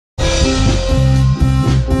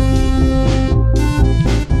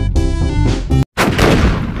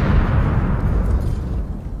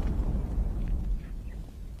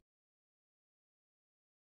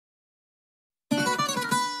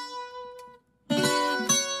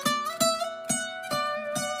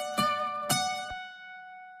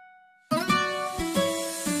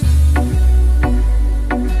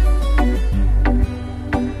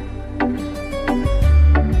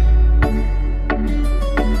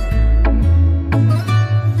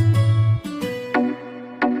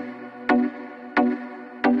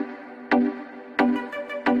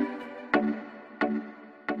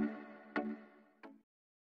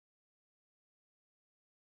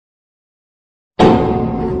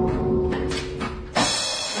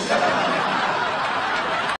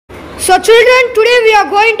So children, today we are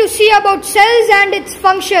going to see about cells and its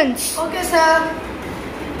functions. Okay, sir.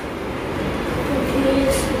 Okay,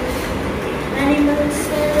 animal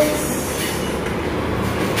cells.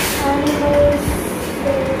 Animals.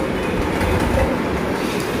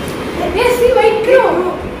 Yes, the white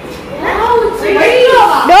crow. Wow, it's white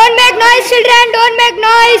crow. Don't make noise, children. Don't make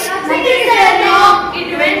noise.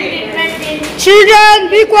 It went in. Children,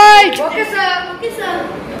 be quiet. Okay, sir. Okay,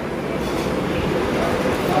 sir.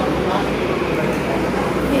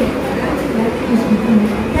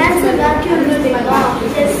 That's a vacuum thing.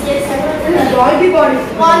 Yes, yes. Golgi bodies.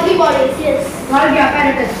 Golgi bodies, yes. Golgi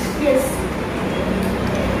apparatus. Yes.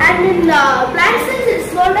 And in plant cells,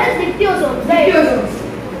 it's known as dictyosomes, right? Dictyosomes.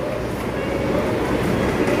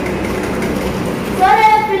 Sir, I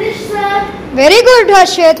have finished, sir. Very good,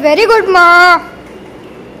 Harshit. Very good, ma.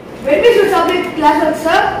 When we should submit class work,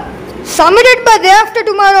 sir? Submit it by day after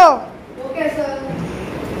tomorrow. Okay, sir.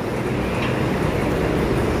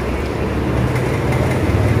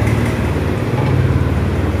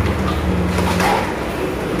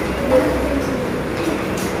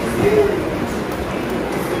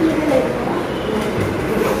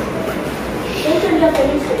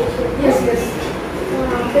 Yes, yes.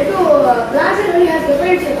 Plant cell only has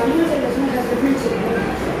different shape. Animal cell does not have different shape.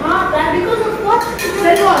 Because of what?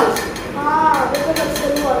 Cell walls. Because of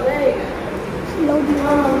cell wall, right?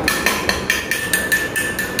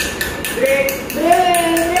 Break.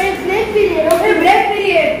 Break period. Okay, break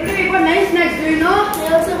period. Today we got nice snacks. Do you know? I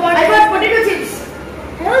also got. I got potato chips.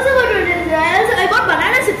 I got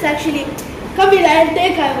banana chips actually. Come here, I'll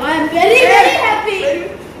take. I'm very happy.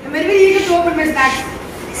 I'm very eager to open my snacks.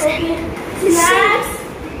 Okay. Snacks.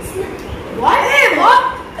 What? Hey, what?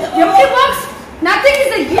 Empty box? Nothing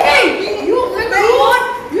is a yay. You what?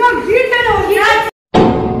 You have eaten our snacks.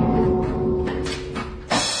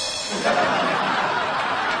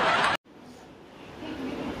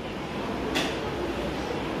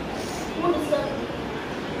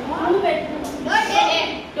 Move it.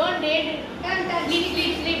 Don't date it.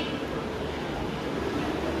 Sleep.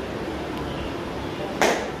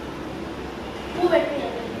 Move it.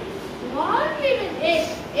 What even?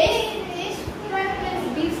 A square plus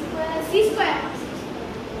B square, C square.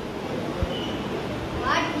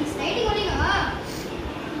 What? He's writing only, huh?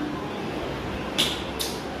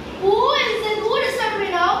 Who disturbed me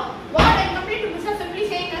now? What? I'm complete to Mr. Family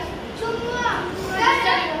saying us. Chumma.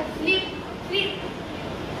 Sleep.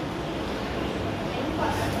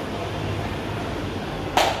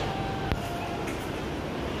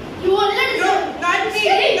 You won't let No, not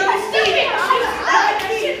me. No, Steve.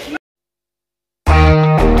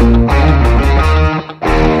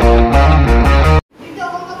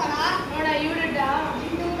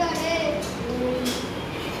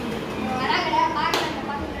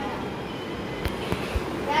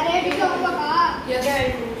 Yes,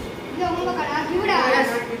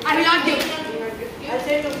 I will not give. I'll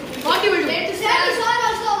say no. What you will do?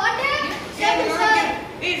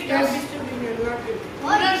 Please, don't disturb me. I will not give.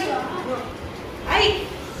 I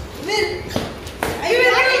will.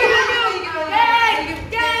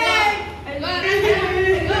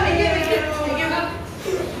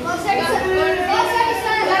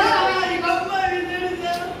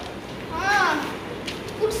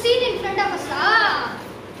 Put scene in front of us,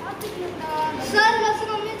 Sir, what's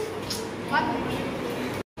wrong with what?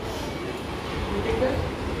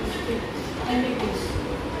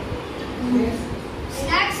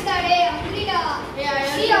 Snacks today.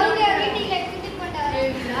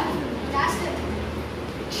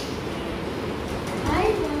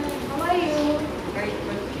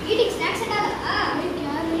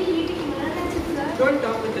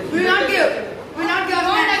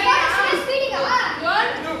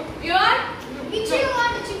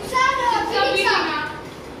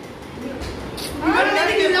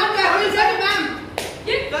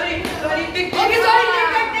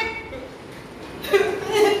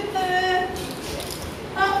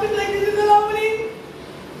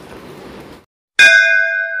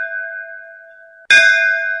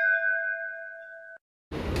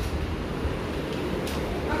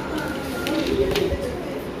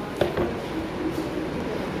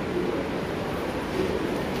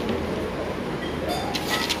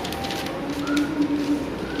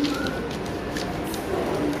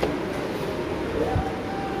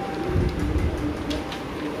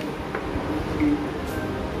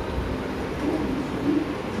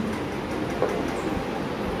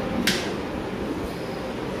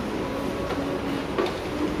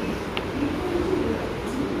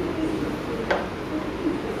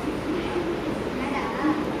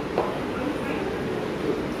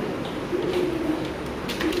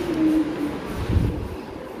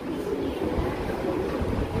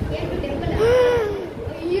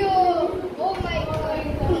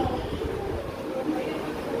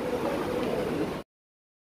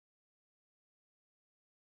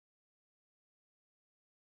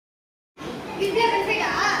 Will be a benefit?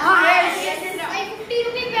 Yes. I 50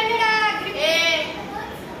 rupee pen da. Hey.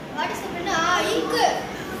 What is the pen? Ink.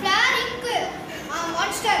 Flare ink.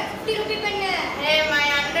 Monster 50 rupee pen. Hey, my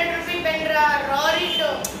 100 rupee pen Rorito.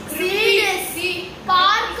 See.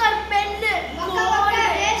 Parker pen.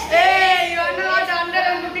 Hey, you are not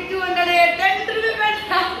 150, 200, 10 rupee pen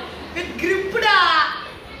with grip da.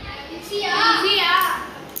 See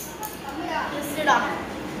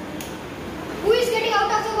Who is getting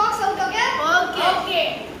out of the box? Out, okay? Okay.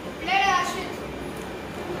 Let Ashwin.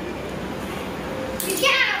 We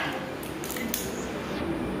can.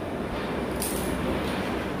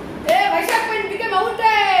 Hey, Vaishak pen became out.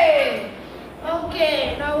 Okay,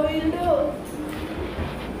 now we'll do.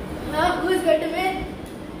 Now who is going to win?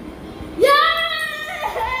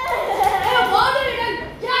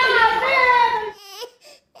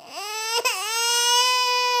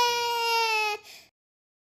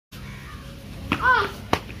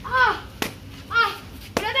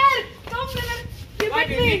 Why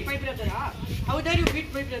do you beat my brother? How dare you beat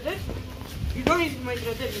my brother? You don't hit my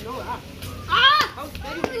brother, you know. How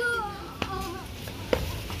dare you beat him?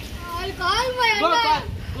 I'll call my uncle.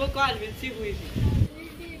 Go call, we'll see who is it.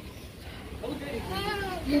 How dare you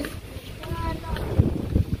beat him?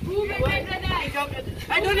 Who beat my brother?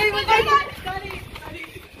 I don't even know. Sorry.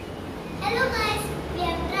 Hello guys, we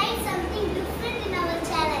have tried something different in our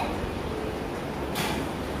channel.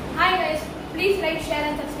 Hi guys, please like, share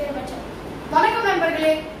and subscribe our channel. வணக்கம்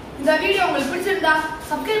நண்பர்களே, இந்த video உங்களுக்கு பிடிச்சிருந்தா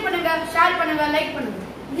subscribe பண்ணுங்க, share பண்ணுங்க, like பண்ணுங்க.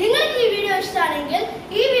 നിങ്ങൾക്ക് ഈ വീഡിയോ ഇഷ്ടമാണെങ്കിൽ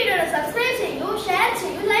ഈ വീഡിയോനെ സബ്സ്ക്രൈബ് ചെയ്യൂ, ഷെയർ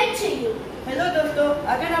ചെയ്യൂ, ലൈക്ക് ചെയ്യൂ. हेलो दोस्तों,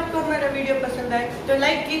 अगर आपको हमारा वीडियो पसंद आए तो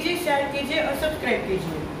लाइक कीजिए, शेयर कीजिए और सब्सक्राइब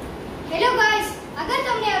कीजिए. हेलो गाइस, अगर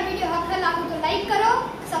તમને આ વિડિયો હખલ લાગુ તો લાઈક કરો,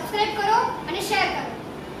 સબસ્ક્રાઇબ કરો અને શેર કરો.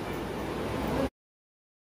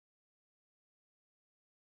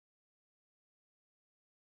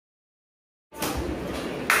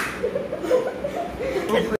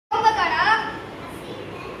 બતાડા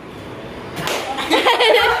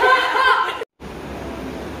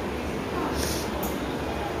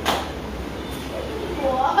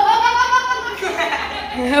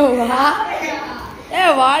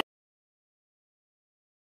वाह